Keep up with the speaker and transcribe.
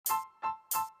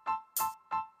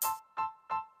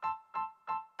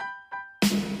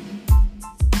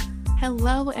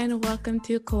Hello and welcome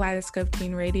to Kaleidoscope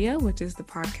Teen Radio, which is the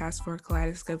podcast for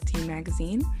Kaleidoscope Teen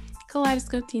Magazine.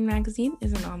 Kaleidoscope Teen Magazine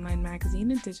is an online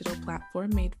magazine and digital platform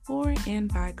made for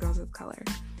and by girls of color.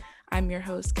 I'm your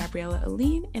host, Gabriella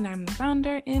Aline, and I'm the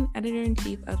founder and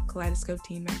editor-in-chief of Kaleidoscope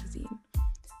Teen Magazine.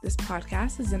 This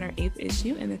podcast is in our 8th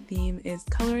issue, and the theme is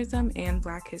Colorism and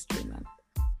Black History Month.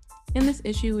 In this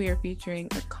issue, we are featuring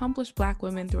accomplished Black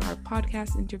women through our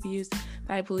podcast interviews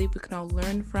that I believe we can all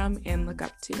learn from and look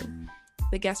up to.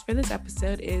 The guest for this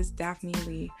episode is Daphne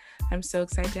Lee. I'm so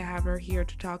excited to have her here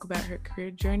to talk about her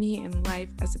career journey and life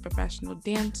as a professional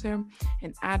dancer,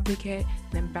 an advocate,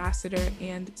 an ambassador,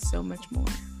 and so much more.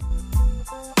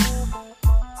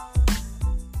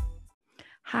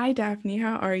 Hi, Daphne.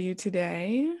 How are you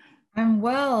today? I'm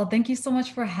well. Thank you so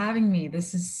much for having me.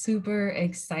 This is super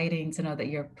exciting to know that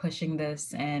you're pushing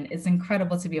this, and it's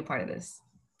incredible to be a part of this.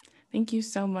 Thank you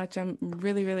so much. I'm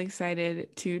really, really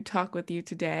excited to talk with you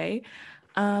today.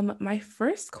 My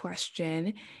first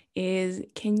question is,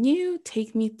 can you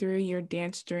take me through your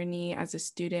dance journey as a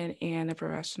student and a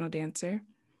professional dancer?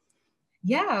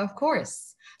 Yeah, of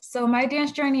course. So my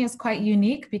dance journey is quite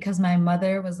unique because my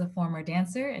mother was a former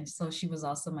dancer, and so she was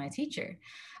also my teacher.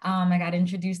 I got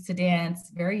introduced to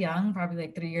dance very young, probably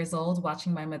like 3 years old,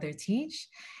 watching my mother teach.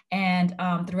 And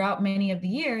throughout many of the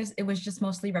years, it was just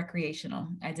mostly recreational.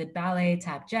 I did ballet,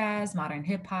 tap jazz, modern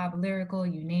hip hop, lyrical,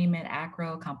 you name it,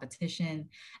 acro, competition,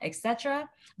 etc.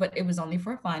 But it was only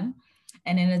for fun.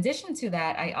 And in addition to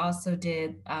that, I also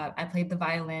I played the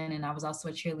violin, and I was also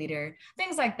a cheerleader,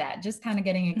 things like that, just kind of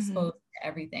getting exposed to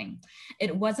everything.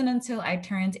 It wasn't until I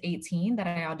turned 18 that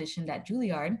I auditioned at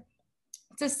Juilliard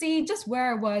to see just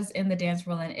where I was in the dance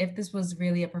world and if this was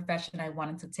really a profession I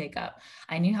wanted to take up.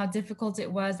 I knew how difficult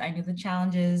it was. I knew the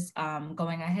challenges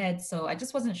going ahead, so I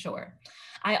just wasn't sure.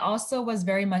 I also was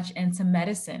very much into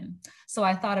medicine. So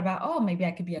I thought about, oh, maybe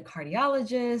I could be a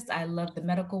cardiologist. I love the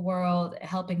medical world,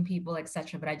 helping people,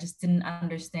 etc. But I just didn't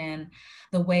understand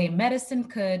the way medicine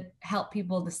could help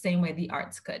people the same way the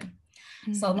arts could.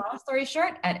 So long story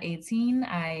short, at 18,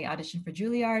 I auditioned for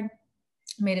Juilliard,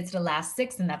 made it to the last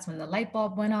 6, and that's when the light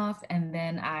bulb went off. And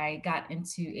then I got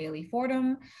into Ailey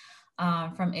Fordham.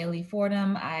 From Ailey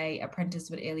Fordham, I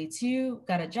apprenticed with Ailey 2,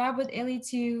 got a job with Ailey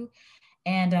 2,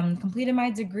 and completed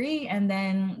my degree. And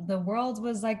then the world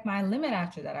was like my limit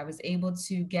after that. I was able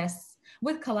to guest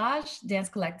with Collage Dance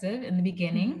Collective in the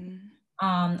beginning.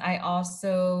 I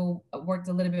also worked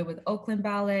a little bit with Oakland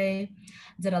Ballet,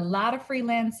 did a lot of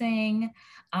freelancing.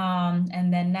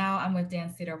 And then now I'm with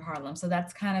Dance Theater of Harlem. So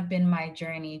that's kind of been my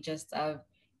journey, just of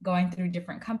going through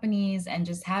different companies and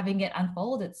just having it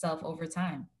unfold itself over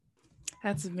time.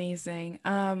 That's amazing.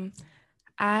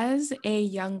 As a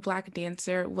young Black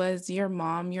dancer, was your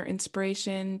mom your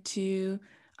inspiration to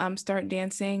start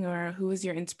dancing, or who was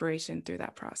your inspiration through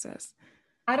that process?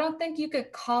 I don't think you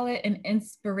could call it an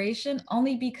inspiration,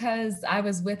 only because I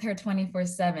was with her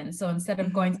 24/7. So instead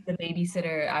of going to the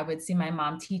babysitter, I would see my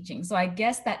mom teaching. So I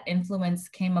guess that influence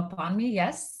came upon me,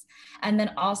 yes. And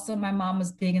then also my mom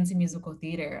was big into musical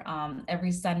theater.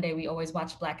 Every Sunday, we always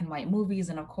watched black and white movies.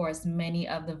 And of course, many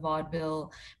of the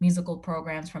vaudeville musical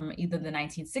programs from either the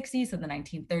 1960s or the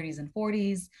 1930s and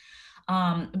 40s.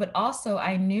 But also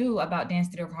I knew about Dance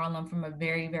Theater of Harlem from a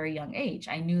very, very young age.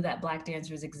 I knew that Black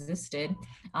dancers existed.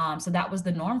 So that was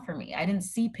the norm for me. I didn't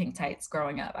see pink tights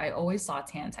growing up. I always saw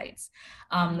tan tights.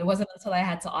 It wasn't until I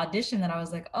had to audition that I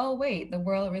was like, oh, wait, the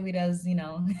world really does,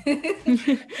 not like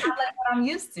what I'm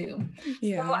used to.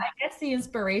 Yeah. So I guess the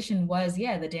inspiration was,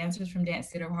 the dancers from Dance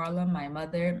Theater of Harlem, my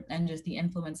mother, and just the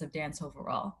influence of dance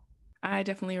overall. I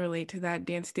definitely relate to that.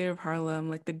 Dance Theater of Harlem,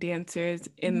 like the dancers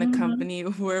in the company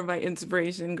were my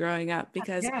inspiration growing up,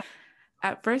 because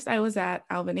at first I was at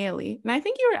Alvin Ailey, and I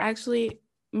think you were actually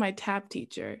my tap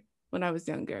teacher when I was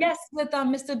younger. Yes, with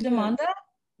Mr. Demonda?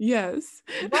 Yes.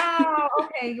 Wow,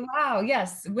 okay, wow,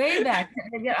 yes, way back.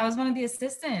 Yeah, I was one of the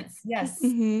assistants, yes.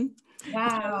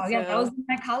 Wow, yeah, that was in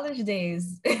my college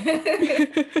days.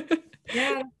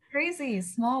 Yeah, crazy,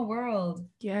 small world.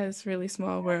 Yes, really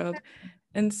small world.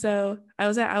 And so I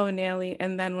was at Alvin Ailey,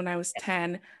 and then when I was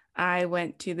 10, I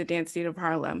went to the Dance Theater of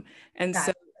Harlem. And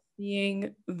so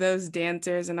seeing those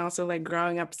dancers, and also like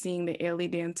growing up seeing the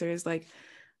Ailey dancers, like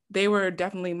they were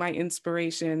definitely my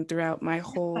inspiration throughout my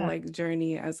whole like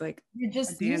journey as like you're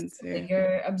just a dancer. used to it.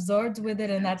 You're absorbed with it,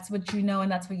 and that's what you know,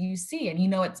 and that's what you see, and you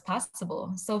know it's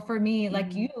possible. So for me,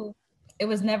 like you, it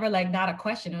was never like not a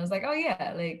question. It was like, oh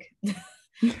yeah, like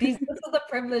this is the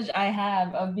privilege I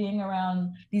have of being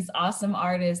around these awesome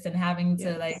artists and having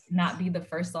to like not be the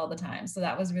first all the time. So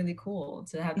that was really cool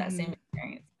to have that same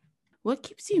experience. What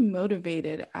keeps you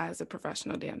motivated as a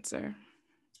professional dancer?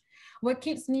 What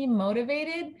keeps me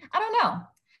motivated? I don't know.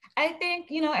 I think,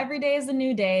 every day is a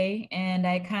new day. And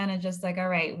I kind of just like, all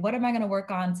right, what am I going to work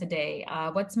on today?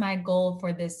 What's my goal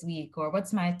for this week? Or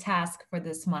what's my task for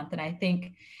this month? And I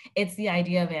think it's the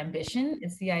idea of ambition.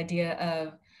 It's the idea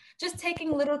of just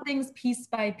taking little things piece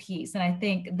by piece. And I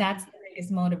think that's the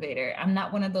biggest motivator. I'm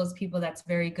not one of those people that's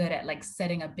very good at like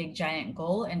setting a big giant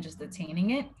goal and just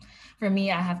attaining it. For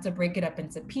me, I have to break it up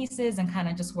into pieces and kind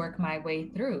of just work my way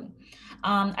through.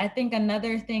 I think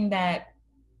another thing that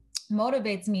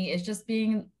motivates me is just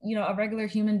being, a regular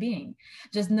human being,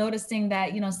 just noticing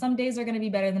that, some days are going to be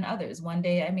better than others. One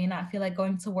day I may not feel like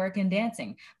going to work and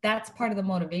dancing. That's part of the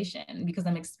motivation because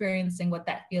I'm experiencing what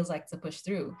that feels like to push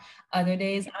through. Other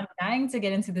days I'm dying to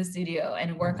get into the studio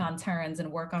and work on turns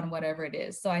and work on whatever it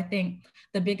is. So I think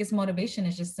the biggest motivation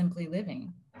is just simply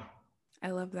living.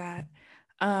 I love that.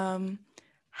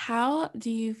 How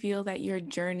do you feel that your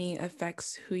journey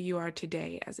affects who you are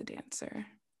today as a dancer?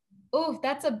 Oh,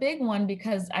 that's a big one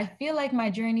because I feel like my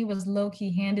journey was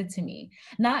low-key handed to me.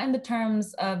 Not in the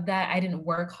terms of that I didn't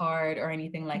work hard or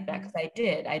anything like that, because I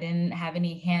did. I didn't have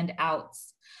any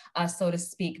handouts, so to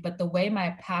speak. But the way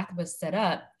my path was set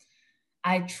up,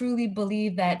 I truly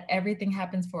believe that everything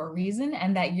happens for a reason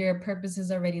and that your purpose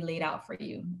is already laid out for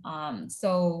you.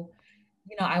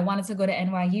 I wanted to go to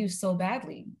NYU so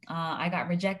badly. I got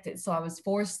rejected. So I was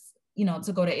forced,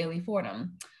 to go to Ailey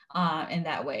Fordham in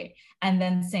that way. And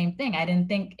then same thing, I didn't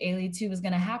think Ailey 2 was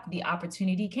going to happen. The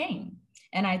opportunity came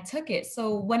and I took it.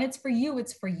 So when it's for you,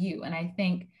 it's for you. And I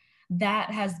think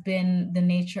that has been the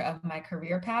nature of my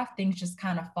career path. Things just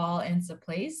kind of fall into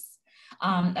place.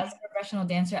 As a professional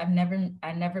dancer, I've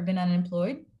never been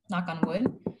unemployed, knock on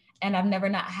wood, and I've never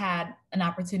not had an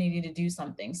opportunity to do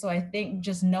something. So I think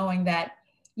just knowing that,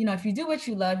 if you do what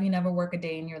you love, you never work a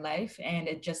day in your life, and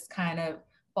it just kind of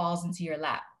falls into your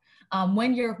lap.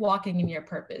 When you're walking in your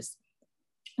purpose.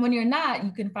 When you're not,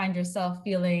 you can find yourself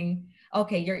feeling,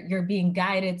 okay, you're being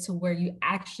guided to where you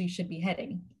actually should be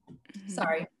heading.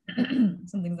 Sorry,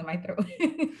 something's in my throat.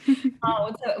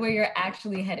 Where you're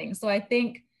actually heading. So I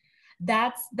think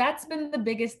that's been the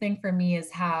biggest thing for me,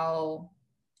 is how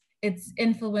it's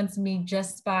influenced me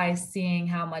just by seeing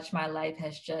how much my life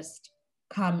has just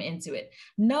come into it.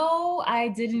 No, I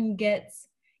didn't get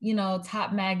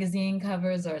top magazine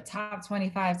covers or top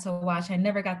 25 to watch. I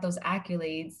never got those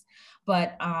accolades,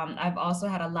 but I've also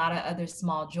had a lot of other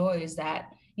small joys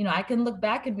that, I can look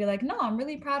back and be like, no, I'm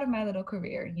really proud of my little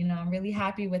career. I'm really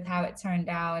happy with how it turned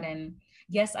out. And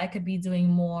yes, I could be doing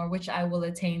more, which I will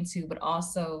attain to, but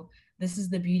also this is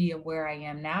the beauty of where I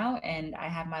am now. And I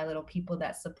have my little people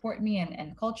that support me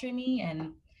and culture me,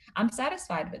 and I'm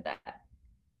satisfied with that.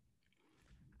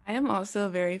 I am also a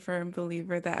very firm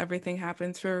believer that everything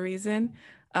happens for a reason.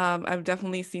 I've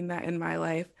definitely seen that in my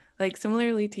life. Like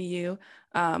similarly to you,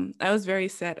 I was very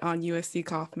set on USC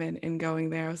Kauffman and going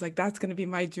there. I was like, that's going to be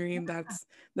my dream. That's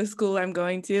the school I'm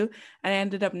going to. And I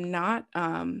ended up not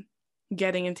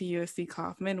getting into USC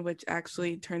Kauffman, which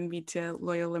actually turned me to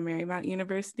Loyola Marymount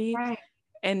University. Right.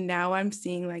 And now I'm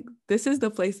seeing like, this is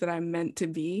the place that I'm meant to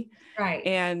be. Right.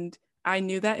 And I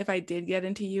knew that if I did get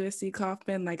into USC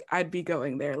Kauffman, like I'd be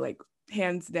going there, like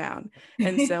hands down.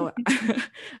 And so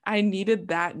I needed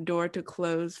that door to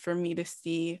close for me to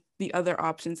see the other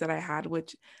options that I had,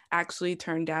 which actually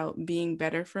turned out being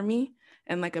better for me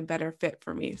and like a better fit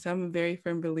for me. So I'm a very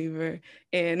firm believer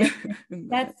in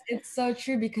it's so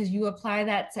true, because you apply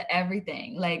that to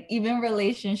everything, like even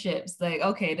relationships. Like,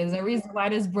 okay, there's a reason why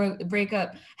this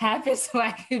breakup happened, so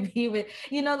I could be with,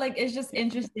 like it's just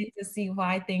interesting to see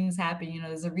why things happen.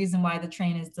 There's a reason why the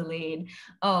train is delayed.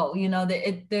 Oh,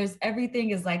 there's everything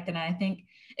is like that. And I think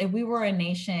if we were a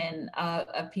nation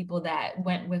of people that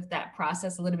went with that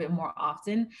process a little bit more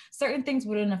often, certain things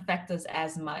wouldn't affect us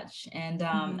as much, and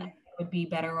would be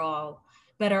better off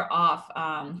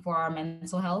for our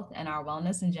mental health and our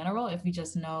wellness in general if we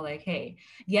just know, like, hey,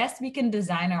 yes, we can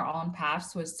design our own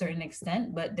paths to a certain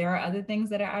extent, but there are other things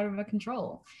that are out of our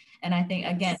control. And I think,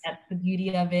 again, that's the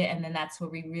beauty of it. And then that's where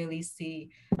we really see,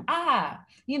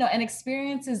 an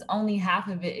experience is only half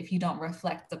of it if you don't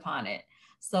reflect upon it.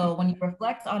 So when you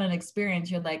reflect on an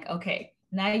experience, you're like, okay,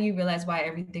 now you realize why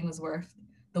everything was worth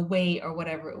the wait or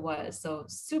whatever it was. So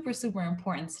super, super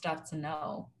important stuff to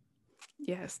know.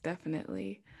 Yes,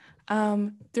 definitely.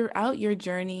 Throughout your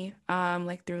journey,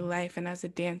 like through life and as a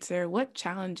dancer, what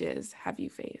challenges have you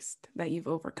faced that you've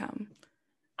overcome?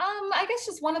 I guess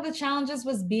just one of the challenges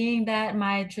was being that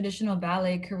my traditional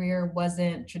ballet career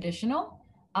wasn't traditional.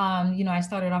 I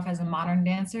started off as a modern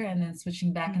dancer, and then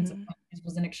switching back into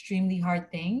was an extremely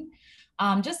hard thing.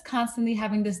 just constantly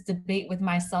having this debate with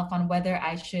myself on whether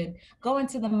I should go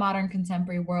into the modern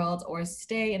contemporary world or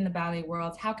stay in the ballet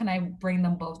world. How can I bring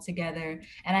them both together?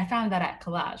 And I found that at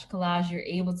collage, you're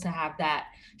able to have that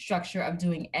structure of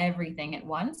doing everything at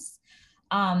once.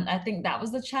 I think that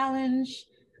was the challenge.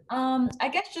 I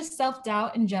guess just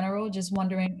self-doubt in general, just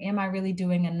wondering, am I really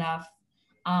doing enough?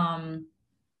 Um,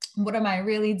 what am I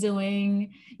really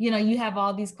doing? You know, you have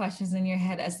all these questions in your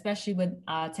head, especially with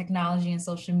technology and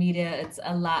social media. It's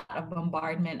a lot of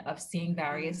bombardment of seeing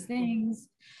various things.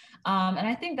 And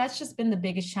I think that's just been the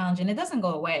biggest challenge. And it doesn't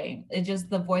go away. It just,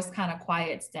 the voice kind of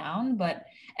quiets down. But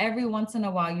every once in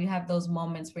a while, you have those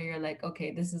moments where you're like,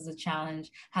 okay, this is a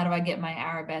challenge. How do I get my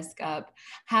arabesque up?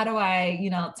 How do I,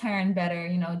 turn better?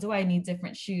 Do I need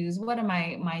different shoes? What am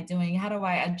I doing? How do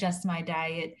I adjust my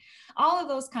diet? All of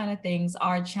those kind of things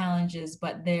are challenges,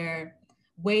 but they're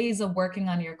ways of working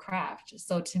on your craft.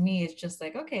 So to me, it's just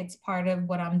like, okay, it's part of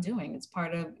what I'm doing. It's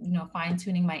part of, fine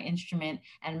tuning my instrument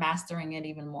and mastering it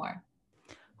even more.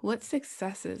 What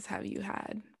successes have you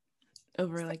had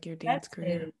over like your dance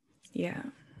career? Yeah.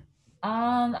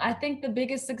 I think the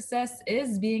biggest success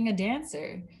is being a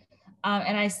dancer.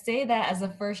 And I say that as a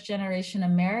first generation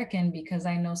American because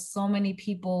I know so many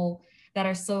people that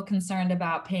are so concerned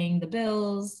about paying the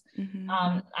bills.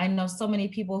 I know so many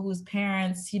people whose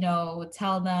parents,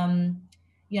 tell them,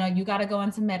 you got to go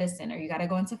into medicine or you got to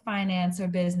go into finance or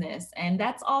business. And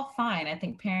that's all fine. I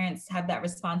think parents have that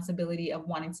responsibility of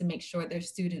wanting to make sure their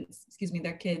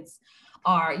kids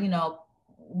are,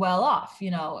 well off,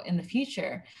 in the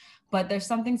future. But there's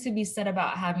something to be said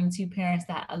about having two parents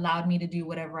that allowed me to do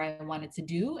whatever I wanted to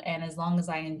do. And as long as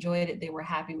I enjoyed it, they were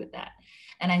happy with that.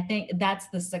 And I think that's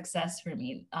the success for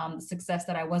me, the success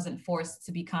that I wasn't forced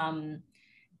to become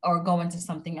or go into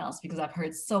something else, because I've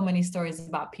heard so many stories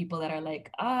about people that are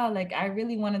like, I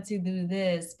really wanted to do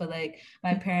this, but like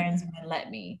my parents wouldn't let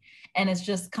me. And it's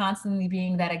just constantly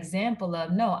being that example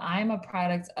of, no, I'm a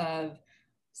product of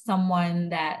someone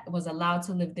that was allowed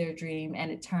to live their dream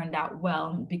and it turned out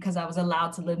well because I was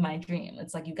allowed to live my dream.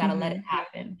 It's like, you got to let it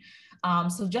happen.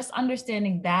 So just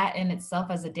understanding that in itself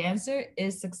as a dancer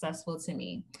is successful to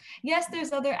me. Yes,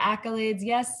 there's other accolades.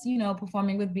 Yes,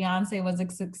 performing with Beyonce was a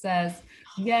success.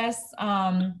 Yes,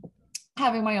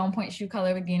 having my own point shoe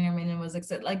color with Gainer Minion was a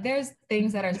success. Like there's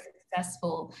things that are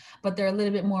successful, but they're a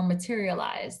little bit more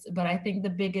materialized. But I think the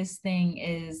biggest thing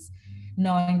is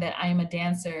knowing that I am a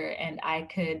dancer and I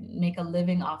could make a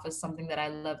living off of something that I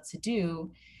love to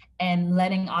do, and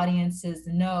letting audiences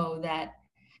know that,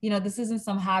 this isn't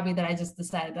some hobby that I just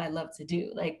decided that I love to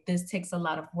do. Like this takes a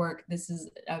lot of work. This is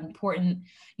important.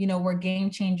 We're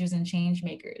game changers and change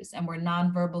makers, and we're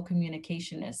nonverbal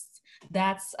communicationists.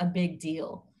 That's a big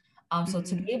deal. So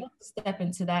to be able to step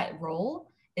into that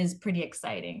role is pretty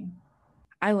exciting.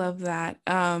 I love that.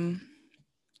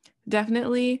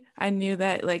 Definitely, I knew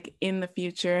that like in the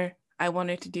future, I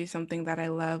wanted to do something that I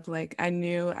love. Like I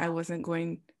knew I wasn't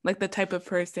going like the type of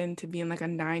person to be in like a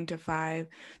 9-to-5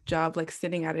 job, like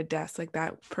sitting at a desk, like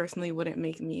that personally wouldn't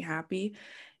make me happy.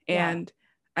 And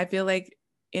I feel like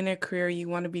in a career, you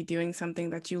want to be doing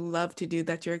something that you love to do,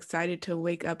 that you're excited to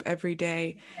wake up every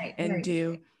day and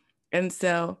do. And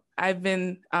so I've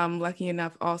been lucky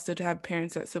enough also to have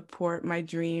parents that support my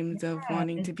dreams of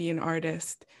wanting to be an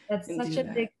artist. That's such a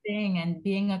big thing, and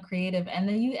being a creative, and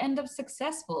then you end up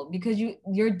successful because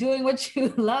you're doing what you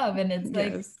love. And it's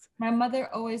like, my mother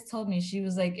always told me, she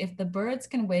was like, if the birds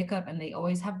can wake up and they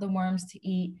always have the worms to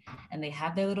eat and they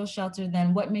have their little shelter,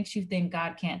 then what makes you think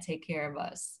God can't take care of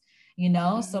us?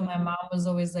 So my mom was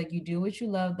always like, you do what you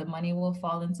love, the money will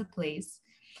fall into place.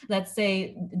 Let's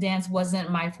say dance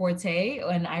wasn't my forte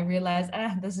and I realized,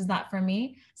 this is not for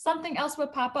me, something else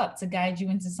would pop up to guide you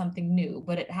into something new.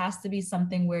 But it has to be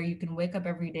something where you can wake up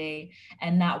every day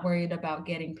and not worried about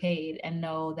getting paid, and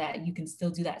know that you can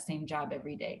still do that same job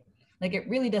every day. Like it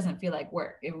really doesn't feel like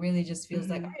work. It really just feels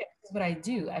like, oh, yeah, this is what I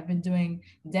do. I've been doing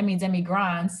demi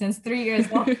grand since 3 years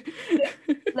old.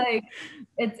 Like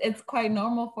it's quite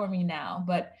normal for me now.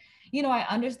 But I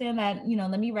understand that,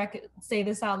 let me say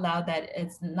this out loud, that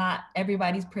it's not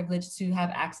everybody's privilege to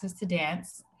have access to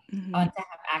dance, to have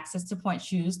access to point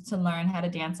shoes, to learn how to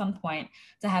dance on point,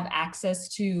 to have access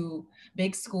to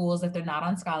big schools if they're not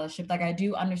on scholarship. Like I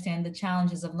do understand the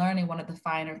challenges of learning one of the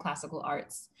finer classical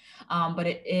arts, but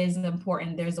it is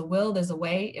important. There's a will, there's a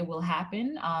way, it will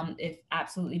happen if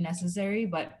absolutely necessary.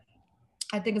 But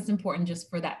I think it's important just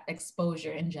for that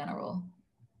exposure in general.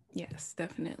 Yes,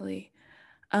 definitely.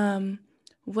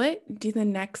 What do the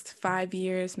next 5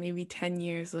 years, maybe 10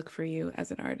 years look for you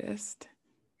as an artist?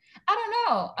 I don't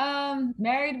know.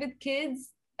 Married with kids,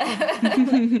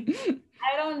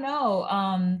 I don't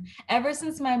know. Ever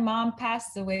since my mom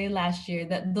passed away last year,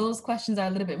 that those questions are a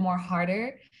little bit more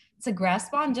harder to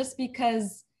grasp on, just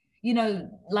because, you know,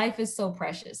 life is so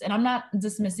precious. And I'm not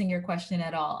dismissing your question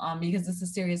at all, because it's a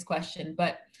serious question.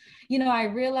 But, you know, I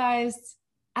realized,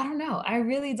 I don't know, I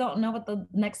really don't know what the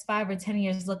next 5 or 10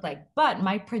 years look like. But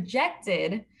my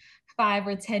projected 5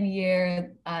 or 10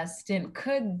 year stint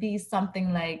could be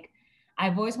something like,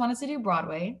 I've always wanted to do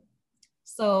Broadway.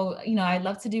 So, you know, I'd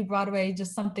love to do Broadway,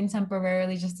 just something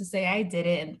temporarily, just to say I did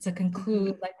it and to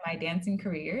conclude like my dancing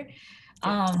career.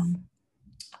 Yes.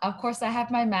 Of course, I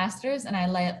have my master's, and I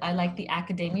like the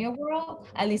academia world.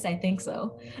 At least I think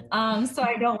so. So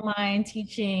I don't mind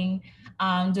teaching,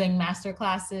 doing master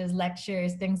classes,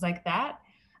 lectures, things like that.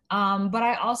 But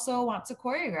I also want to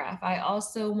choreograph. I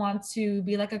also want to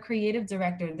be like a creative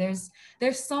director.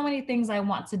 There's so many things I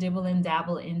want to dibble and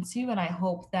dabble into, and I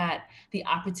hope that the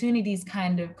opportunities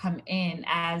kind of come in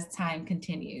as time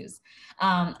continues.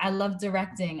 I love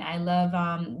directing. I love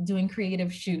doing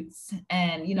creative shoots,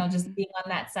 and, you know, just being on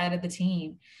that side of the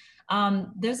team.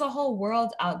 There's a whole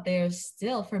world out there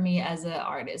still for me as an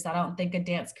artist. I don't think a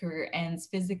dance career ends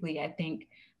physically. I think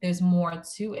there's more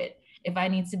to it. If I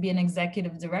need to be an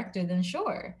executive director, then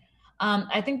sure.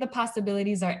 I think the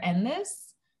possibilities are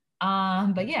endless.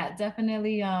 But yeah,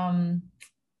 definitely.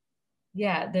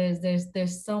 Yeah,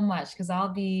 there's so much, because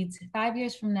I'll be 5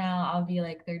 years from now, I'll be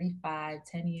like 35,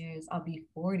 10 years, I'll be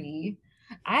 40.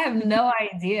 I have no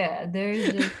idea.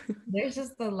 There's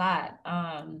just a lot.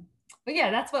 But yeah,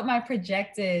 that's what my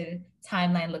projected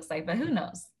timeline looks like. But who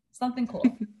knows? Something cool.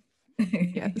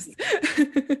 Yes.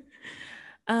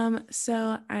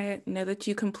 So I know that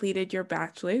you completed your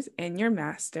bachelor's and your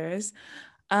master's.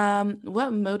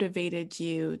 What motivated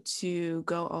you to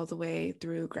go all the way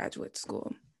through graduate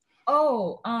school?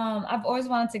 Oh, I've always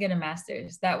wanted to get a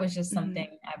master's. That was just something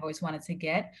I've always wanted to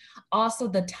get. Also,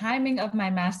 the timing of my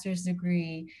master's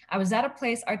degree, I was at a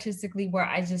place artistically where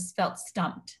I just felt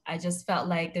stumped. I just felt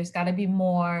like there's got to be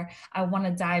more. I want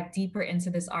to dive deeper into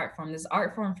this art form. This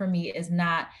art form for me is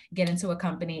not get into a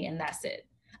company and that's it.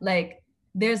 Like,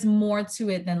 there's more to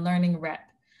it than learning rep.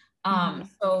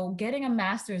 So getting a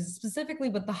master's, specifically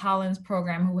with the Hollins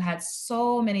program, who had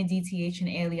so many DTH and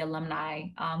Ailey alumni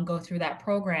go through that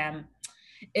program,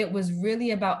 it was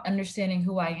really about understanding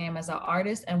who I am as an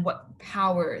artist and what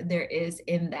power there is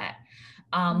in that.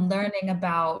 Learning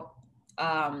about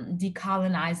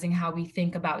decolonizing how we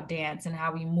think about dance and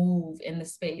how we move in the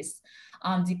space,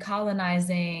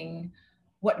 decolonizing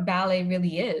what ballet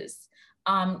really is,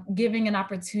 giving an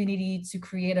opportunity to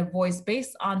create a voice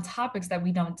based on topics that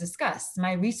we don't discuss.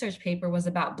 My research paper was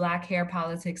about Black hair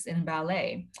politics in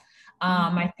ballet.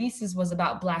 My thesis was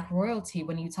about Black royalty.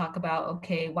 When you talk about,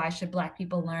 okay, why should Black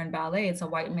people learn ballet? It's a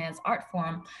white man's art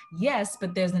form. Yes,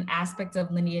 but there's an aspect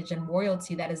of lineage and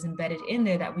royalty that is embedded in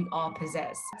there that we all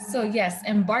possess. So yes,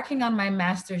 embarking on my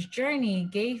master's journey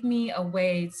gave me a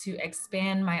way to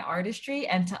expand my artistry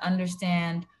and to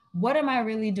understand, what am I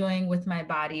really doing with my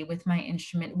body, with my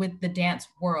instrument, with the dance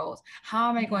world? How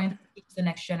am I going to teach the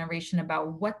next generation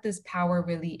about what this power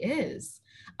really is?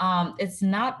 It's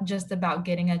not just about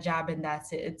getting a job and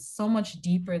that's it. It's so much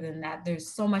deeper than that.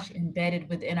 There's so much embedded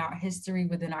within our history,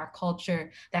 within our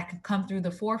culture, that could come through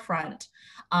the forefront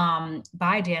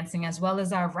by dancing, as well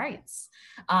as our rights.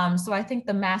 So I think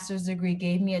the master's degree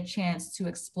gave me a chance to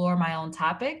explore my own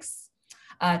topics,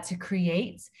 to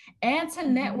create, and to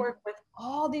network with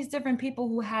all these different people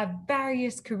who have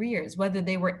various careers, whether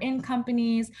they were in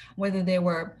companies, whether they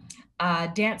were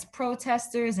dance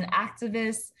protesters and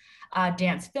activists,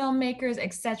 dance filmmakers,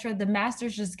 etc. The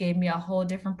master's just gave me a whole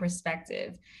different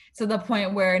perspective, to the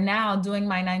point where now doing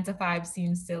my 9 to 5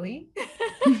 seems silly.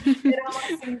 It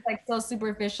almost seems like so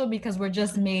superficial, because we're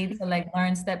just made to like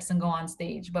learn steps and go on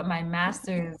stage. But my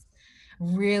master's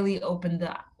really opened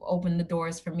the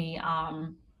doors for me,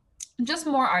 just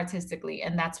more artistically,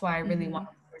 and that's why I really want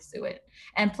to pursue it.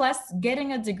 And plus,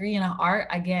 getting a degree in art,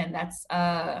 again, that's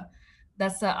a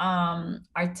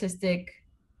artistic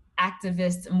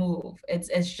activist move.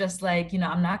 It's just like, you know,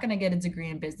 I'm not going to get a degree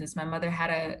in business. My mother had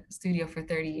a studio for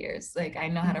 30 years. Like, I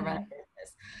know how to run a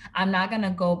business. I'm not going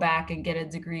to go back and get a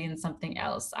degree in something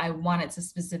else. I wanted to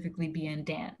specifically be in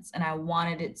dance, and I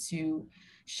wanted it to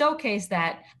showcase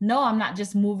that, no, I'm not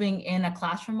just moving in a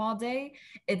classroom all day.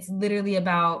 It's literally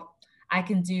about, I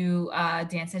can do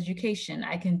dance education,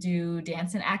 I can do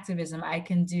dance and activism, I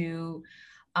can do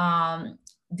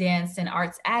dance and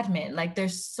arts admin. Like,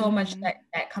 there's so much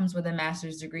that comes with a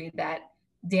master's degree, that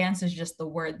dance is just the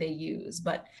word they use.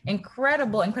 But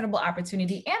incredible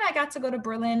opportunity. And I got to go to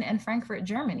Berlin and Frankfurt,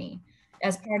 Germany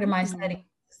as part of my study.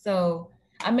 So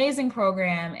amazing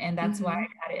program. And that's why I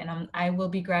Mm-hmm. got it. And I will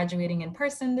be graduating in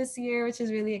person this year, which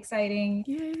is really exciting.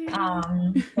 Yay.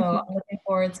 So I'm looking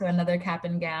forward to another cap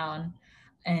and gown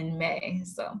in May.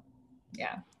 So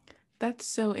yeah. That's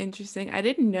so interesting. I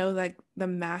didn't know like the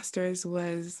master's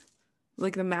was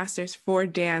like the master's for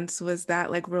dance was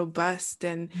that like robust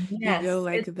and you go Yes,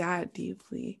 like that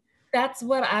deeply. that's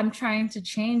what I'm trying to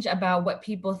change about what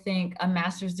people think a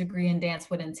master's degree in dance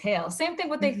would entail. Same thing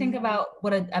what they think Mm-hmm. about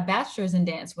what a bachelor's in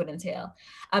dance would entail.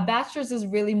 A bachelor's is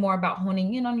really more about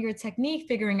honing in on your technique,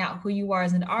 figuring out who you are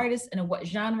as an artist and what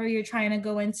genre you're trying to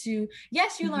go into.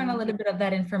 Yes, you learn a Mm-hmm. little bit of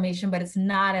that information, but it's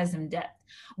not as in depth.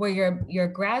 Where your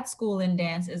grad school in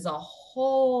dance is a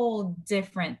whole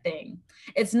different thing.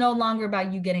 It's no longer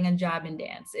about you getting a job in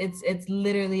dance. It's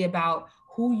literally about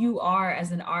who you are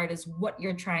as an artist, what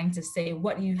you're trying to say,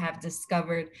 what you have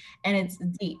discovered. And it's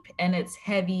deep and it's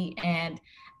heavy. And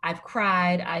I've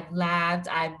cried, I've laughed,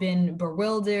 I've been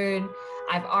bewildered,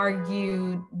 I've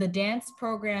argued. The dance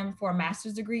program for a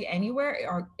master's degree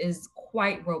anywhere is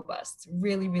quite robust,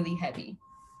 really, really heavy.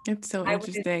 It's so I would,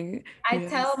 interesting. I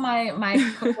tell Yes.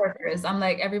 my coworkers, I'm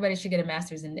like, everybody should get a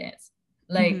master's in dance.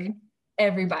 Like Mm-hmm.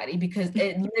 everybody, because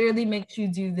it literally makes you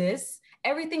do this.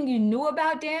 Everything you knew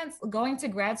about dance, going to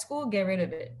grad school, get rid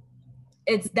of it.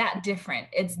 It's that different.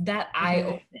 It's that Okay.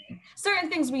 eye-opening. Certain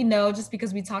things we know just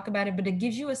because we talk about it, but it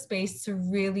gives you a space to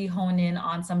really hone in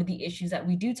on some of the issues that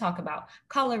we do talk about: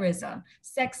 colorism,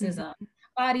 sexism, Mm-hmm.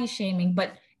 body shaming,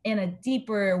 but in a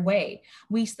deeper way.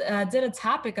 We did a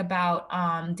topic about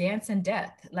dance and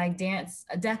death, like death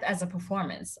as a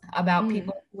performance, about Mm.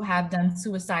 people who have done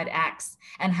suicide acts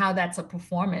and how that's a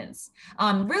performance.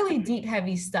 Really deep,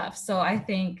 heavy stuff. So I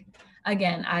think,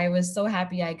 again, I was so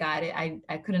happy I got it.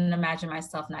 I couldn't imagine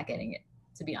myself not getting it,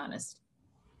 to be honest.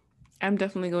 I'm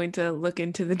definitely going to look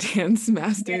into the dance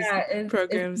master's Yeah, it's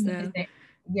programs now. amazing.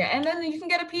 Yeah, and then you can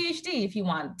get a PhD if you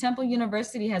want. Temple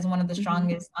University has one of the Mm-hmm.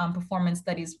 strongest performance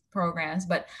studies programs,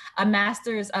 but a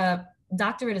master's, a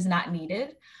doctorate is not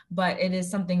needed, but it is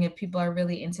something if people are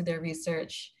really into their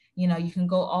research, you can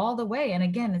go all the way. And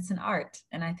again, it's an art.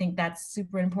 And I think that's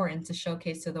super important to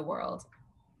showcase to the world.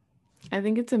 I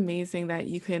think it's amazing that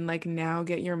you can like now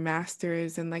get your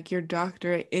master's and like your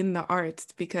doctorate in the arts In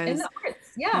the because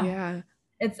arts, yeah. yeah.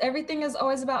 It's everything is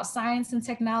always about science and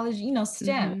technology,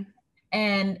 STEM. Mm-hmm.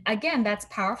 And again, that's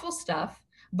powerful stuff,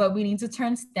 but we need to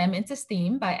turn STEM into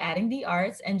STEAM by adding the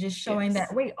arts and just showing that,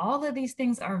 Yes. wait, all of these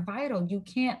things are vital. You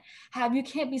can't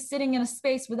be sitting in a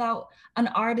space without an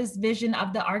artist's vision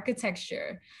of the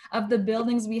architecture, of the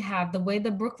buildings we have, the way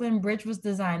the Brooklyn Bridge was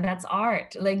designed. That's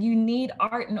art. Like you need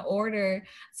art in order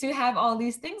to have all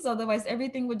these things. Otherwise,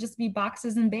 everything would just be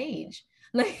boxes and beige.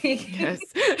 Like Yes.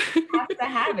 to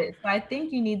have it. So I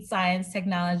think you need science,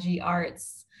 technology,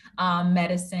 arts,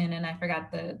 medicine, and I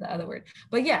forgot the other word.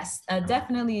 But yes,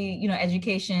 definitely,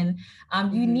 education. You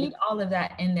Mm-hmm. need all of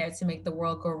that in there to make the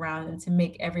world go round and to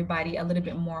make everybody a little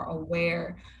bit more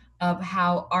aware of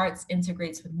how arts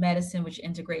integrates with medicine, which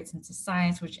integrates into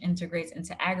science, which integrates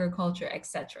into agriculture,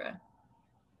 etc.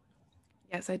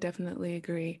 Yes, I definitely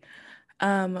agree.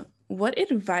 What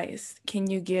advice can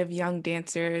you give young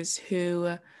dancers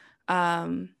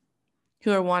um,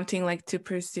 who are wanting like to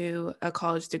pursue a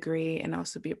college degree and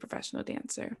also be a professional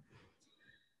dancer?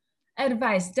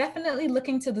 Advice, definitely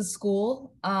looking to the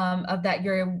school of that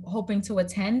you're hoping to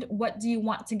attend. What do you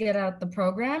want to get out of the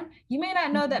program? You may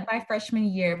not know Mhm. that by freshman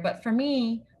year, but for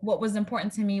me, what was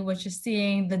important to me was just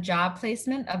seeing the job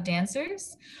placement of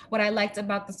dancers. What I liked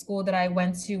about the school that I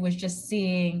went to was just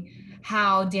seeing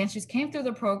how dancers came through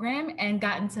the program and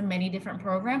got into many different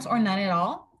programs or none at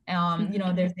all.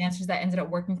 Mhm. There's dancers that ended up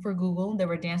working for Google. There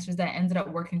were dancers that ended up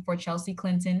working for Chelsea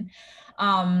Clinton.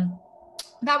 Um,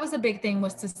 that was a big thing,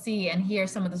 was to see and hear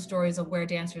some of the stories of where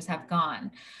dancers have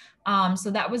gone. So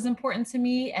that was important to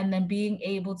me. And then being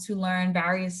able to learn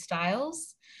various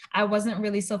styles. I wasn't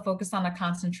really so focused on a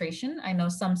concentration. I know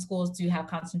some schools do have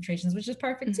concentrations, which is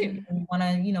perfect too. Mhm. You want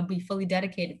to, be fully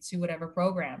dedicated to whatever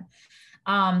program.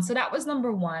 So that was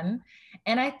number one.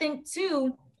 And I think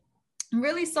too,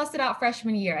 really suss it out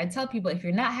freshman year. I tell people, if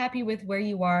you're not happy with where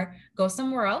you are, go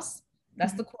somewhere else.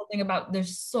 That's Mhm. the cool thing about,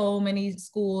 there's so many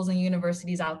schools and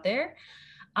universities out there.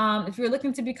 If you're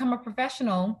looking to become a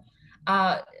professional,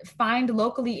 find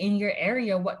locally in your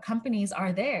area what companies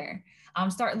are there.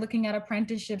 Start looking at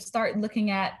apprenticeships, start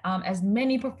looking at as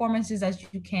many performances as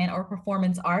you can, or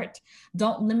performance art.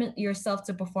 Don't limit yourself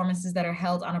to performances that are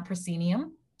held on a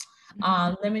proscenium.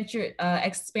 Limit your,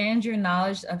 expand your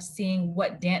knowledge of seeing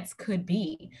what dance could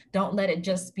be. Don't let it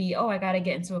just be, oh, I got to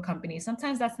get into a company.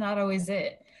 Sometimes that's not always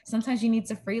it. Sometimes you need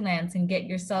to freelance and get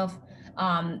yourself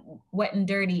wet and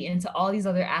dirty into all these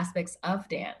other aspects of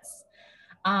dance.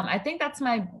 I think that's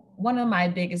one of my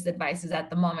biggest advices at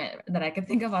the moment that I can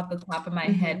think of off the top of my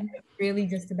head. Mm-hmm. Really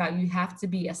just about, you have to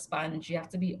be a sponge, you have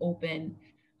to be open.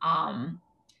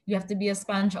 You have to be a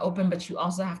sponge, open, but you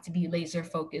also have to be laser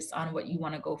focused on what you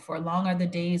want to go for. Long are the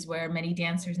days where many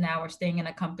dancers now are staying in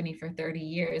a company for 30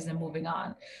 years and moving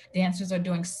on. Dancers are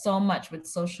doing so much with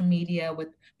social media, with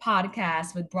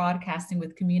podcasts, with broadcasting,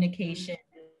 with communication,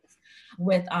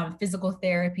 with physical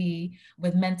therapy,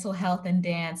 with mental health and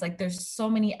dance. Like there's so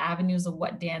many avenues of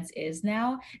what dance is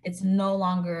now. It's no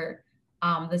longer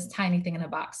this tiny thing in a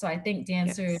box. So I think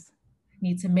dancers Yes.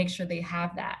 need to make sure they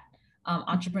have that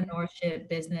entrepreneurship,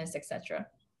 business, etc.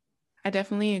 I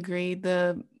definitely agree.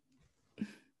 The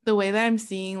way that I'm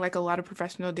seeing like a lot of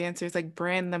professional dancers like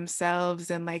brand themselves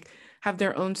and like have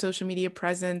their own social media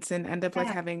presence and end up like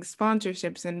Yeah, having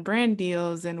sponsorships and brand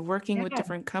deals and working with yeah,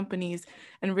 different companies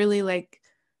and really like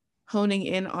honing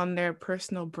in on their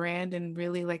personal brand and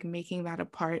really like making that a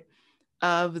part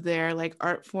of their like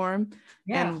art form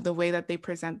yeah. and the way that they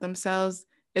present themselves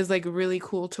is like really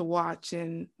cool to watch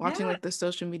and watching Yeah. like the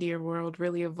social media world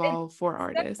really It's evolve for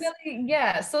artists. definitely,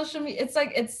 yeah, social media, it's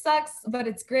like, it sucks, but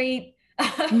it's great.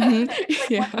 Hmm. It's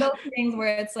like one of Yeah. those things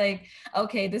where it's like,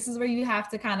 okay, this is where you have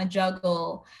to kind of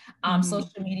juggle Hmm.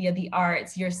 social media, the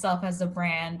arts, yourself as a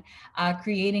brand,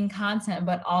 creating content,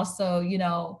 but also,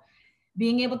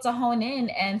 being able to hone in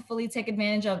and fully take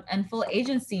advantage of and full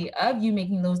agency of you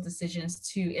making those decisions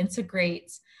to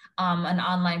integrate an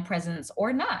online presence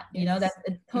or not. That's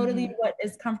Yes. totally Hmm. what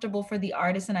is comfortable for the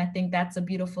artist. And I think that's a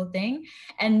beautiful thing.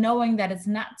 And knowing that it's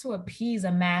not to appease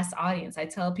a mass audience. I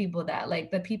tell people that, like,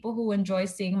 the people who enjoy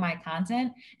seeing my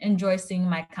content enjoy seeing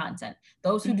my content.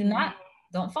 Those who do Hmm. not,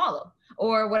 don't follow,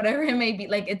 or whatever it may be.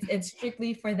 Like, it's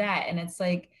strictly for that. And it's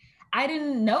like, I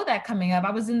didn't know that coming up.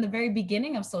 I was in the very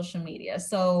beginning of social media.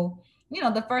 So,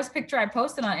 the first picture I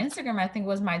posted on Instagram, I think,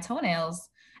 was my toenails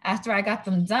after I got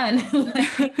them done.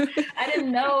 Like, I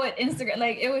didn't know it Instagram,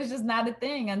 like, it was just not a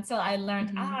thing until I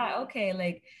learned, Hmm. okay,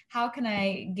 like, how can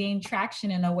I gain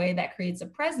traction in a way that creates a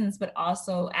presence, but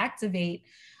also activate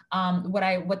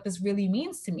what this really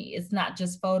means to me. It's not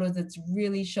just photos, it's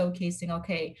really showcasing,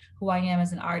 okay, who I am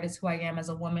as an artist, who I am as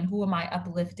a woman, who am I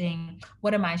uplifting,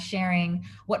 what am I sharing,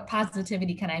 what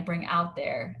positivity can I bring out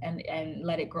there, and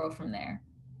let it grow from there.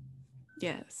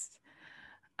 Yes.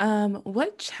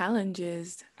 What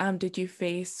challenges did you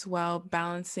face while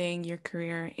balancing your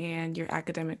career and your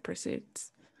academic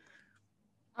pursuits?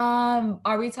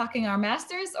 Are we talking our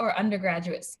master's or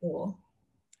undergraduate school?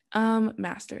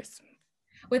 Masters.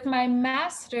 With my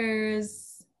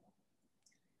master's,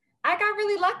 I got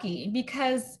really lucky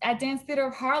because at Dance Theater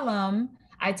of Harlem,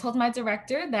 I told my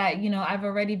director that, I've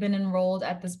already been enrolled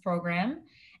at this program.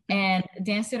 And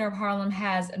Dance Theater of Harlem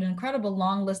has an incredible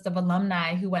long list of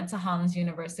alumni who went to Hollins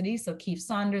University. So Keith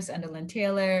Saunders, Endelyn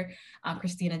Taylor,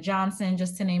 Christina Johnson,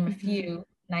 just to name a Mm-hmm. few,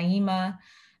 Naima.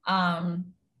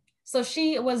 Um, so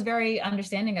she was very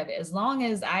understanding of it. As long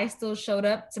as I still showed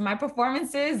up to my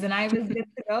performances and I was good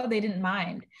to go, they didn't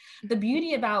mind. The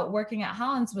beauty about working at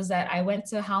Hollins was that I went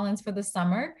to Hollins for the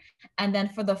summer, and then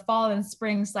for the fall and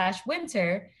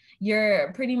spring/winter,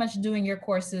 you're pretty much doing your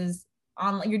courses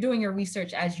on, you're doing your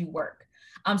research as you work.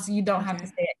 So you don't have to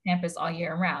Okay. stay at campus all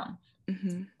year round.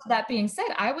 Mm-hmm. That being said,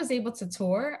 I was able to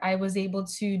tour. I was able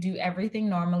to do everything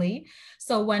normally.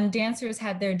 So when dancers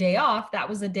had their day off, that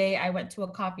was a day I went to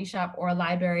a coffee shop or a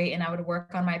library and I would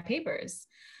work on my papers.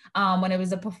 When it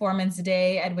was a performance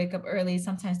day, I'd wake up early,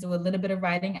 sometimes do a little bit of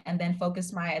writing, and then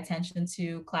focus my attention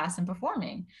to class and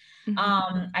performing.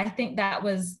 Mm-hmm. I think that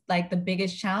was like the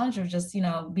biggest challenge of just,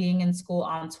 being in school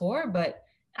on tour, but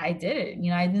I did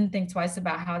it. I didn't think twice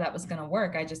about how that was going to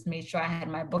work. I just made sure I had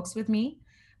my books with me.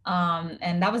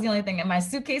 And that was the only thing. And my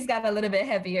suitcase got a little bit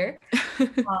heavier,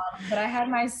 but I had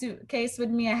my suitcase with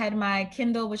me. I had my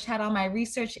Kindle, which had all my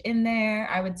research in there.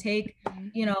 I would take,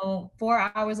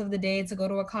 4 hours of the day to go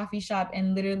to a coffee shop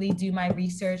and literally do my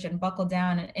research and buckle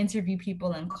down and interview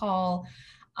people and call.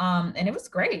 And it was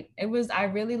great. I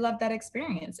really loved that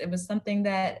experience. It was something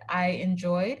that I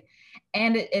enjoyed.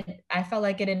 And I felt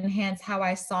like it enhanced how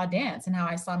I saw dance and how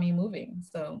I saw me moving.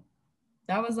 So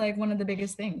that was like one of the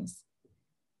biggest things.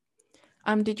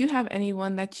 Did you have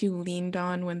anyone that you leaned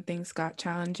on when things got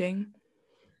challenging?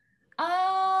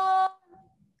 I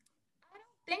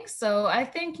don't think so. I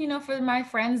think, for my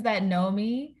friends that know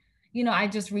me, I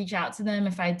just reach out to them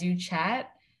if I do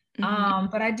chat.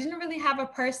 But I didn't really have a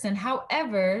person.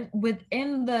 However,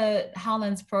 within the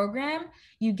Hollins program,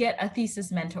 you get a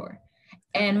thesis mentor.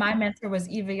 And my mentor was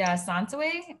Ivia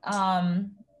Santaway.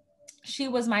 She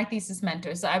was my thesis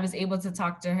mentor. So I was able to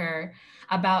talk to her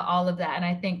about all of that. And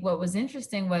I think what was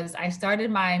interesting was I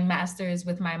started my master's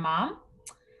with my mom.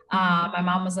 My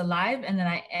mom was alive, and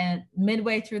then and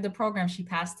midway through the program, she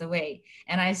passed away,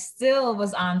 and I still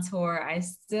was on tour. I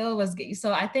still was,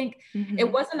 so I think it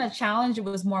wasn't a challenge. It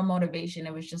was more motivation.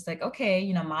 It was just like, okay,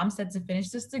 you know, mom said to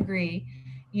finish this degree,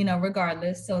 you know,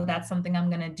 regardless. So that's something I'm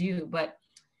going to do. But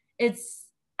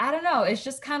I don't know. It's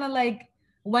just kind of like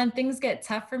when things get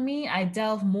tough for me, I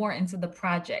delve more into the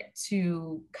project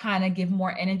to kind of give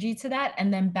more energy to that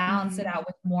and then balance it out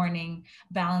with mourning,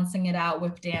 balancing it out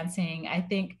with dancing. I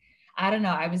think, I don't know,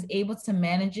 I was able to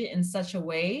manage it in such a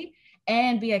way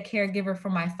and be a caregiver for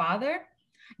my father.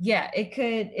 Yeah,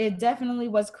 it definitely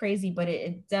was crazy, but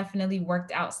it definitely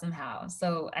worked out somehow.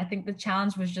 So I think the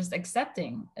challenge was just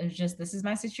accepting. It was just, this is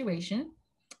my situation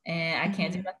and I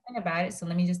can't do nothing about it. So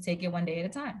let me just take it one day at a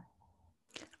time.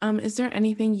 Is there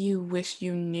anything you wish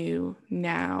you knew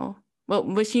now? Well,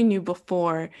 wish you knew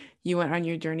before you went on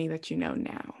your journey that you know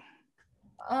now?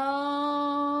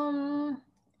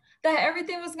 That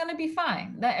everything was going to be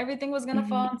fine, that everything was going to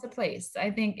fall into place.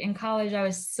 I think in college, I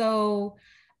was so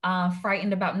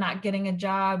frightened about not getting a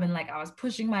job, and like I was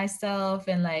pushing myself,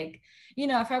 and like, you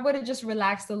know, if I would have just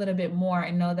relaxed a little bit more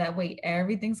and know that, wait,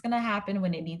 everything's going to happen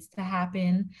when it needs to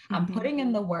happen. I'm putting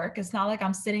in the work. It's not like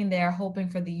I'm sitting there hoping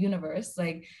for the universe.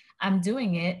 Like, I'm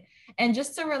doing it. And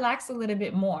just to relax a little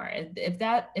bit more.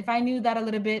 If I knew that a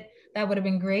little bit, that would have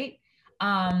been great.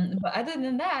 But other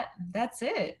than that, that's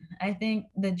it. I think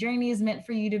the journey is meant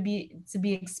for you to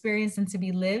be experienced and to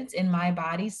be lived in my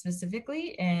body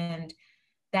specifically. And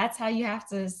that's how you have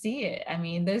to see it. I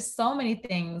mean, there's so many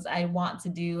things I want to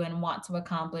do and want to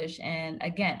accomplish. And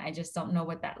again, I just don't know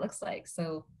what that looks like.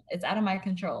 So it's out of my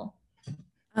control.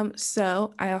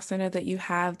 So I also know that you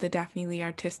have the Daphne Lee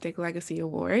Artistic Legacy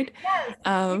Award.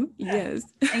 Yes. Yes.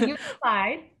 And you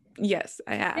applied. Yes,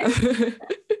 I have.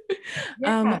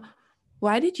 Yeah.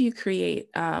 Why did you create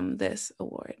this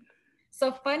award?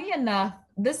 So funny enough,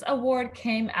 this award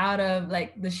came out of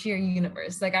like the sheer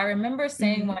universe. Like I remember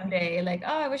saying one day, like,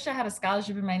 oh, I wish I had a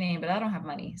scholarship in my name, but I don't have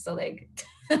money. So like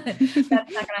that's not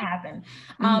gonna happen.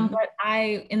 But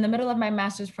in the middle of my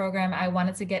master's program, I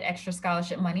wanted to get extra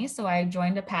scholarship money. So I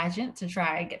joined a pageant to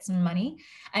try get some money.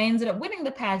 I ended up winning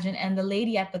the pageant, and the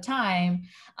lady at the time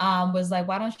was like,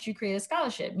 why don't you create a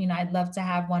scholarship? You know, I'd love to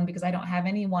have one because I don't have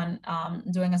anyone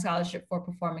doing a scholarship for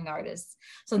performing artists.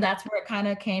 So that's where it kind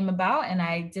of came about. And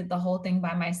I did the whole thing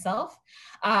by myself.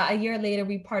 A year later,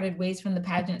 we parted ways from the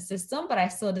pageant system, but I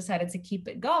still decided to keep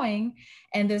it going.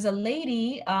 And there's a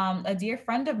lady, a dear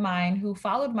friend of mine who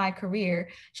followed my career.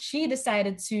 She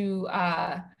decided to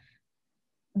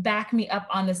back me up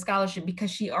on the scholarship because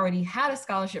she already had a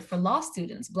scholarship for law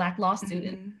students, Black law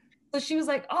students. So she was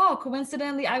like, oh,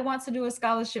 coincidentally, I want to do a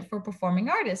scholarship for performing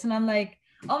artists. And I'm like,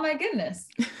 oh my goodness.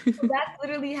 So that's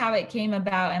literally how it came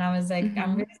about. And I was like,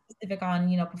 I'm really specific on,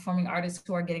 you know, performing artists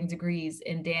who are getting degrees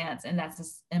in dance. And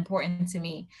that's important to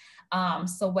me.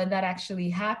 So when that actually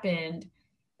happened,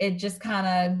 it just kind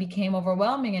of became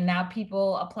overwhelming. And now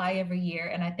people apply every year.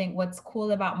 And I think what's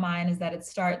cool about mine is that it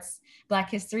starts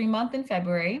Black History Month in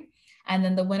February. And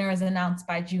then the winner is announced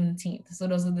by Juneteenth. So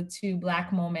those are the two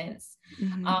Black moments.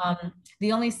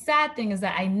 The only sad thing is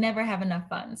that I never have enough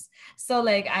funds. So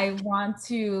like I want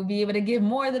to be able to give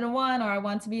more than one, or I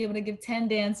want to be able to give 10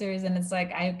 dancers. And it's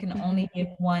like, I can only give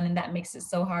one, and that makes it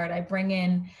so hard.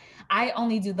 I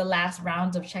only do the last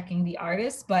round of checking the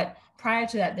artists, but prior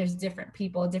to that, there's different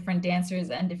people, different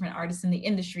dancers and different artists in the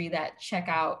industry that check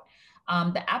out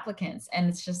the applicants. And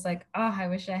it's just like, oh, I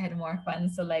wish I had more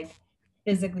funds to like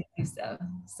physically do so.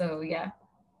 So yeah.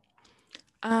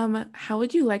 How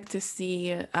would you like to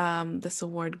see this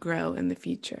award grow in the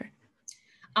future?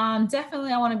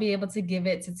 Definitely, I want to be able to give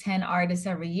it to 10 artists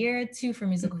every year, 2 for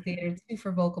musical theater, 2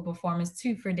 for vocal performance,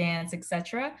 2 for dance,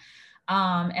 etc.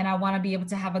 And I want to be able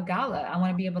to have a gala. I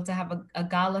want to be able to have a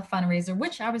gala fundraiser,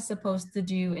 which I was supposed to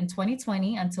do in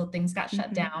 2020 until things got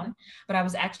shut down. But I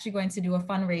was actually going to do a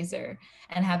fundraiser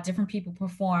and have different people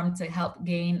perform to help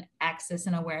gain access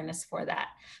and awareness for that.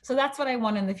 So that's what I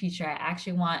want in the future. I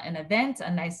actually want an event,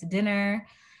 a nice dinner.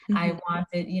 I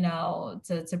wanted, you know,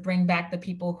 to bring back the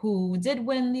people who did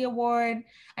win the award.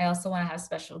 I also want to have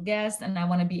special guests, and I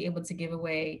want to be able to give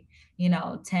away, you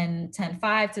know,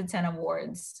 5 to 10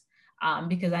 awards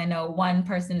because I know one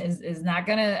person is not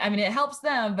gonna, I mean, it helps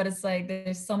them, but it's like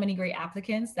there's so many great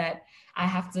applicants that I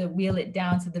have to wheel it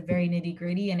down to the very nitty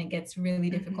gritty, and it gets really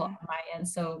difficult on my end.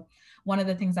 So one of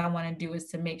the things I want to do is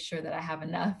to make sure that I have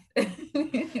enough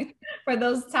for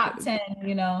those top 10,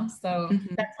 you know, so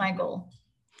that's my goal.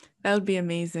 That would be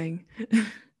amazing.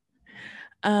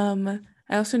 I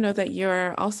also know that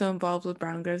you're also involved with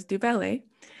Brown Girls Do Ballet.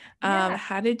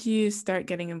 How did you start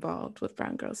getting involved with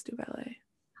Brown Girls Do Ballet?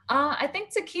 I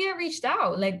think Takia reached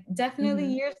out like definitely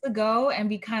years ago,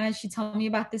 and she told me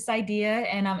about this idea,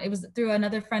 and it was through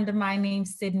another friend of mine named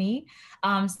Sydney.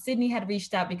 Sydney had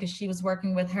reached out because she was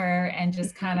working with her and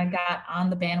just kind of got on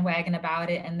the bandwagon about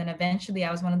it. And then eventually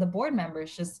I was one of the board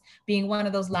members, just being one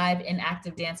of those live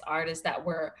inactive dance artists that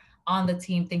were on the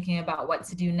team thinking about what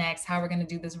to do next, how we're going to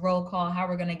do this roll call, how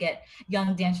we're going to get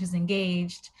young dancers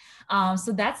engaged.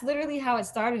 So that's literally how it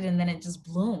started, and then it just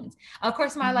bloomed. Of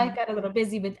course, my life got a little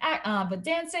busy with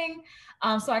dancing,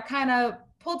 so I kind of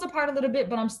pulled apart a little bit,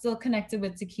 but I'm still connected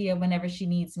with Takia whenever she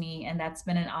needs me, and that's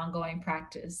been an ongoing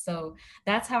practice. So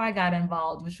that's how I got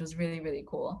involved, which was really, really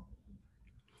cool.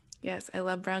 Yes, I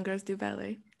love Brown Girls Do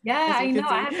Ballet. Yeah, I know.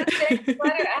 I have the same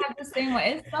sweater. I have the same one.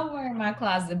 It's somewhere in my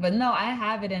closet, but no, I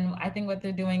have it. And I think what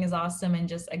they're doing is awesome. And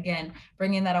just, again,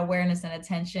 bringing that awareness and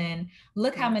attention.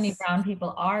 Look how many brown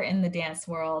people are in the dance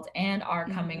world and are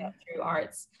coming up through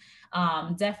arts.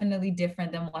 Definitely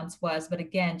different than once was. But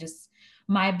again, just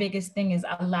my biggest thing is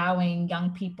allowing young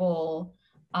people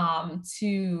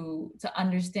to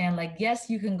understand, like, yes,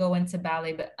 you can go into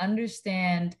ballet, but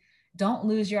understand, don't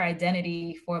lose your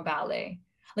identity for ballet.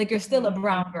 Like, you're still a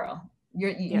brown girl.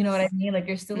 You know what I mean? Like,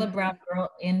 you're still a brown girl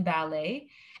in ballet,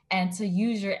 and to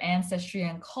use your ancestry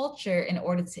and culture in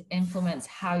order to influence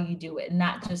how you do it,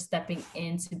 not just stepping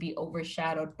in to be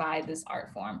overshadowed by this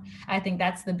art form. I think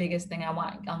that's the biggest thing I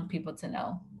want young people to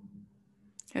know.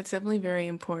 It's definitely very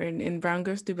important. And Brown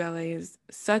Girls Do Ballet is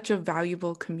such a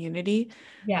valuable community.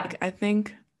 Yeah. Like, I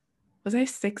think, was I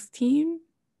 16?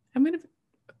 I might have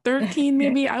 13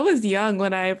 maybe. I was young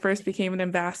when I first became an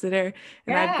ambassador,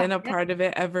 and I've been a part of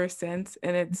it ever since.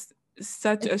 And it's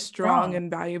such a strong and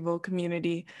valuable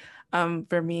community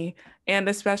for me. And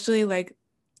especially like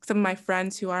some of my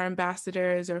friends who are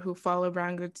ambassadors or who follow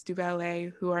Brown Girls Do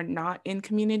Ballet who are not in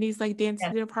communities like Dance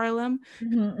Theater of Harlem.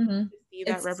 See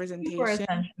that representation.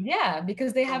 Yeah,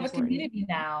 because they have a community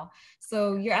now.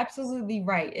 So you're absolutely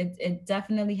right. It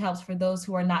definitely helps for those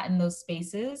who are not in those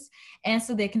spaces, and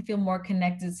so they can feel more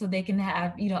connected, so they can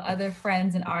have, you know, other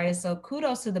friends and artists. So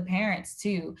kudos to the parents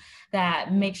too,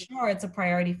 that make sure it's a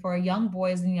priority for young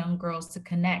boys and young girls to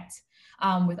connect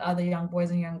with other young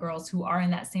boys and young girls who are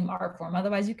in that same art form.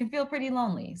 Otherwise you can feel pretty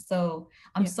lonely. So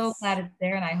I'm so glad it's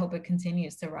there, and I hope it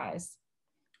continues to rise.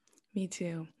 Me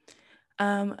too.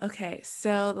 Okay,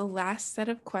 so the last set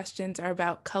of questions are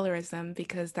about colorism,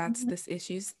 because that's this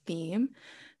issue's theme.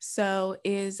 So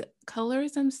is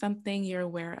colorism something you're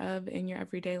aware of in your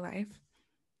everyday life?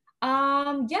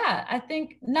 Yeah, I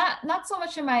think not so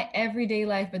much in my everyday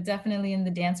life, but definitely in the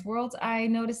dance world, I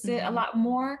noticed it a lot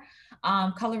more.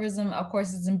 Colorism, of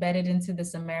course, is embedded into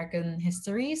this American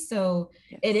history. So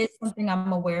it is something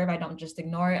I'm aware of. I don't just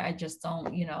ignore it. I just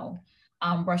don't, you know,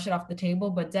 brush it off the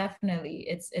table, but definitely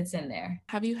it's in there.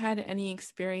 Have you had any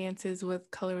experiences with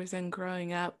colorism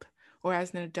growing up or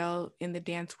as an adult in the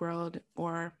dance world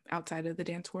or outside of the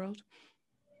dance world?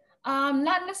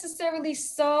 Not necessarily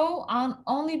so,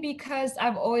 only because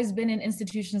I've always been in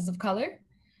institutions of color.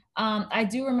 I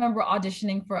do remember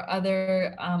auditioning for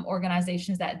other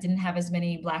organizations that didn't have as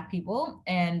many Black people.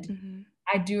 And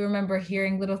I do remember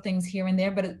hearing little things here and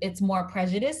there, but it's more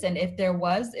prejudice. And if there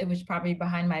was, it was probably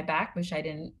behind my back, which I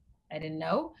didn't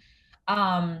know.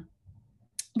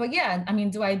 But yeah, I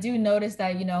mean, I do notice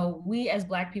that, you know, we as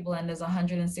Black people, and there's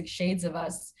 106 shades of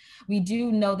us, we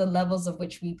do know the levels of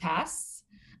which we pass.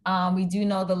 We do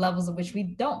know the levels of which we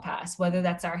don't pass, whether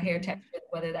that's our hair texture,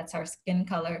 whether that's our skin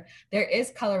color. There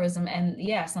is colorism, and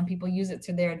yeah, some people use it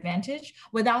to their advantage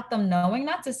without them knowing.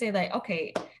 Not to say that,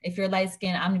 okay, if you're light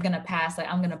skinned, I'm gonna pass, like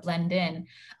I'm gonna blend in.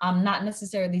 I'm not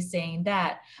necessarily saying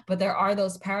that, but there are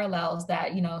those parallels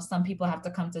that, you know, some people have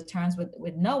to come to terms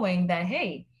with knowing that,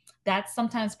 hey, that's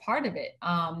sometimes part of it.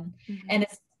 And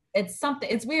it's something,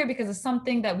 it's weird because it's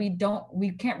something that we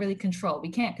can't really control. We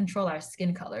can't control our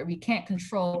skin color. We can't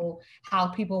control how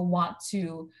people want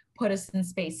to put us in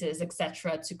spaces,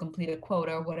 etc., to complete a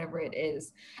quota or whatever it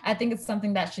is. I think it's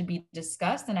something that should be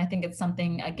discussed. And I think it's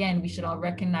something, again, we should all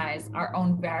recognize our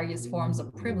own various forms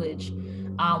of privilege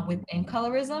within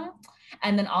colorism.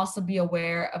 And then also be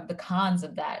aware of the cons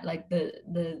of that, like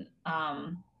the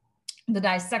the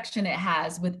dissection it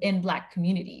has within Black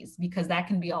communities, because that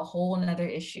can be a whole nother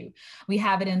issue. We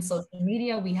have it in social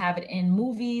media, we have it in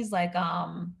movies like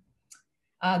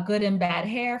Good and Bad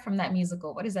Hair from that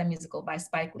musical. What is that musical by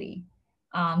Spike Lee?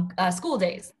 School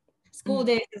Days. School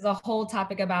Days is a whole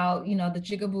topic about, you know, the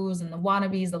jigaboos and the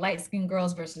wannabes, the light-skinned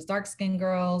girls versus dark-skinned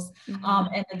girls.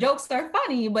 And the jokes are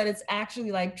funny, but it's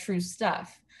actually like true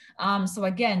stuff. So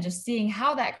again, just seeing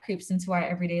how that creeps into our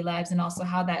everyday lives and also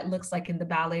how that looks like in the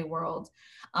ballet world.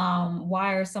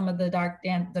 Why are some of the dark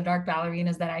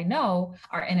ballerinas that I know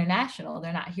are international?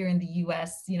 They're not here in the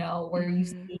US, you know, where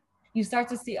you start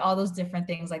to see all those different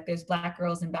things. Like there's Black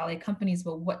girls in ballet companies,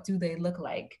 but what do they look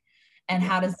like? And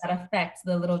how does that affect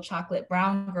the little chocolate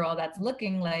brown girl that's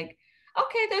looking like,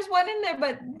 okay, there's one in there,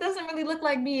 but it doesn't really look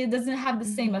like me. It doesn't have the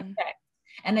same effect.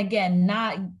 And again,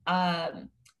 not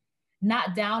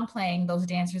downplaying those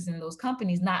dancers in those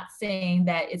companies, not saying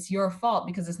that it's your fault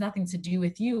because it's nothing to do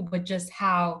with you, but just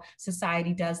how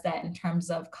society does that in terms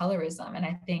of colorism. And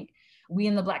I think we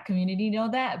in the Black community know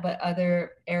that, but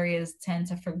other areas tend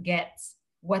to forget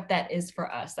what that is for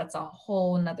us. That's a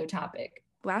whole nother topic.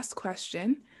 Last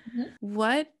question.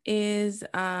 What is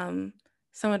some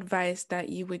advice that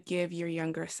you would give your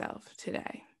younger self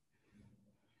today?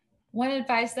 One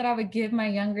advice that I would give my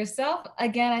younger self,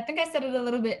 again, I think I said it a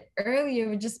little bit earlier,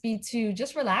 would just be to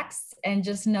just relax and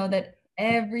just know that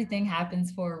everything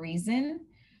happens for a reason.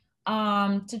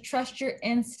 To trust your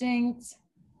instinct,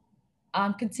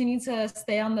 continue to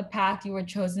stay on the path you were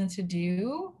chosen to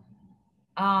do.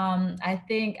 I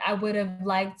think I would have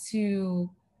liked to,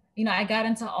 you know, I got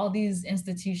into all these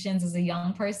institutions as a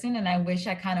young person and I wish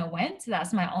I kind of went.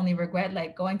 That's my only regret,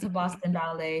 like going to Boston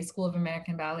Ballet, School of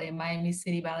American Ballet, Miami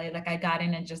City Ballet. Like I got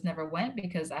in and just never went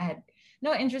because I had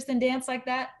no interest in dance like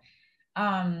that.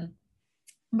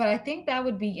 But I think that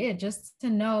would be it, just to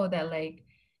know that like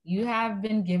you have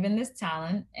been given this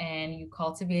talent and you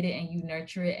cultivate it and you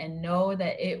nurture it and know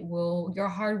that your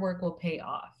hard work will pay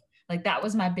off. Like that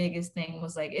was my biggest thing,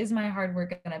 was like, is my hard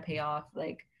work gonna pay off?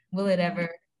 Like, will it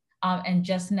ever? And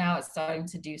just now it's starting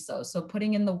to do so. So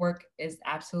putting in the work is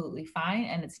absolutely fine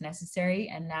and it's necessary.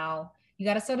 And now you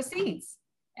got to sow the seeds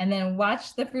and then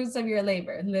watch the fruits of your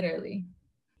labor, literally.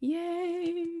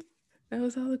 Yay. That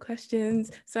was all the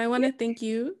questions. So I want to thank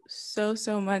you so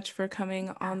much for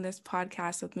coming on this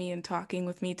podcast with me and talking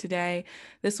with me today.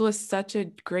 This was such a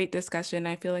great discussion.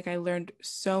 I feel like I learned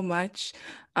so much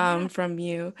from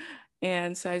you.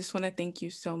 And so I just want to thank you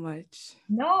so much.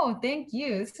 No, thank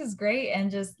you. This is great.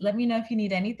 And just let me know if you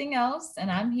need anything else.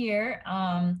 And I'm here.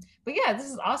 But yeah, this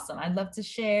is awesome. I'd love to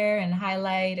share and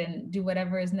highlight and do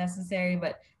whatever is necessary.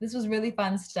 But this was really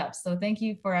fun stuff. So thank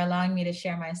you for allowing me to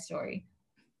share my story.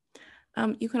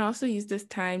 You can also use this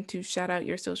time to shout out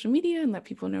your social media and let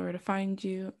people know where to find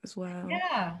you as well.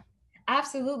 Yeah.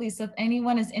 Absolutely. So if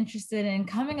anyone is interested in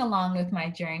coming along with my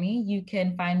journey, you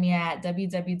can find me at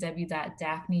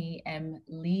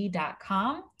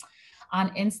www.daphnemlee.com. On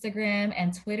Instagram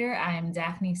and Twitter, I am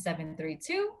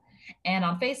Daphne732. And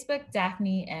on Facebook,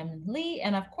 Daphne M. Lee.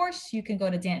 And of course, you can go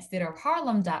to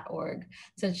dancetheaterofharlem.org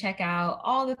to check out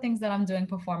all the things that I'm doing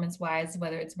performance-wise,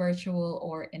 whether it's virtual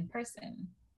or in person.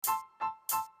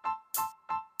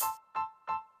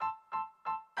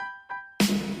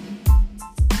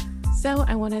 So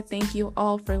I want to thank you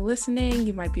all for listening.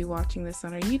 You might be watching this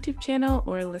on our YouTube channel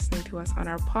or listening to us on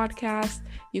our podcast.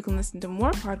 You can listen to more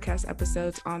podcast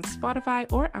episodes on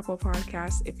Spotify or Apple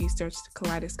Podcasts if you search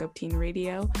Kaleidoscope Teen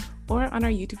Radio, or on our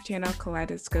YouTube channel,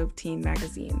 Kaleidoscope Teen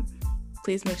Magazine.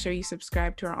 Please make sure you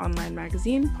subscribe to our online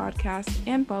magazine, podcast,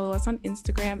 and follow us on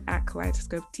Instagram at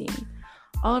Kaleidoscope Teen.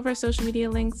 All of our social media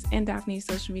links and Daphne's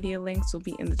social media links will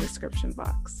be in the description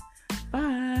box.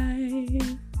 Bye!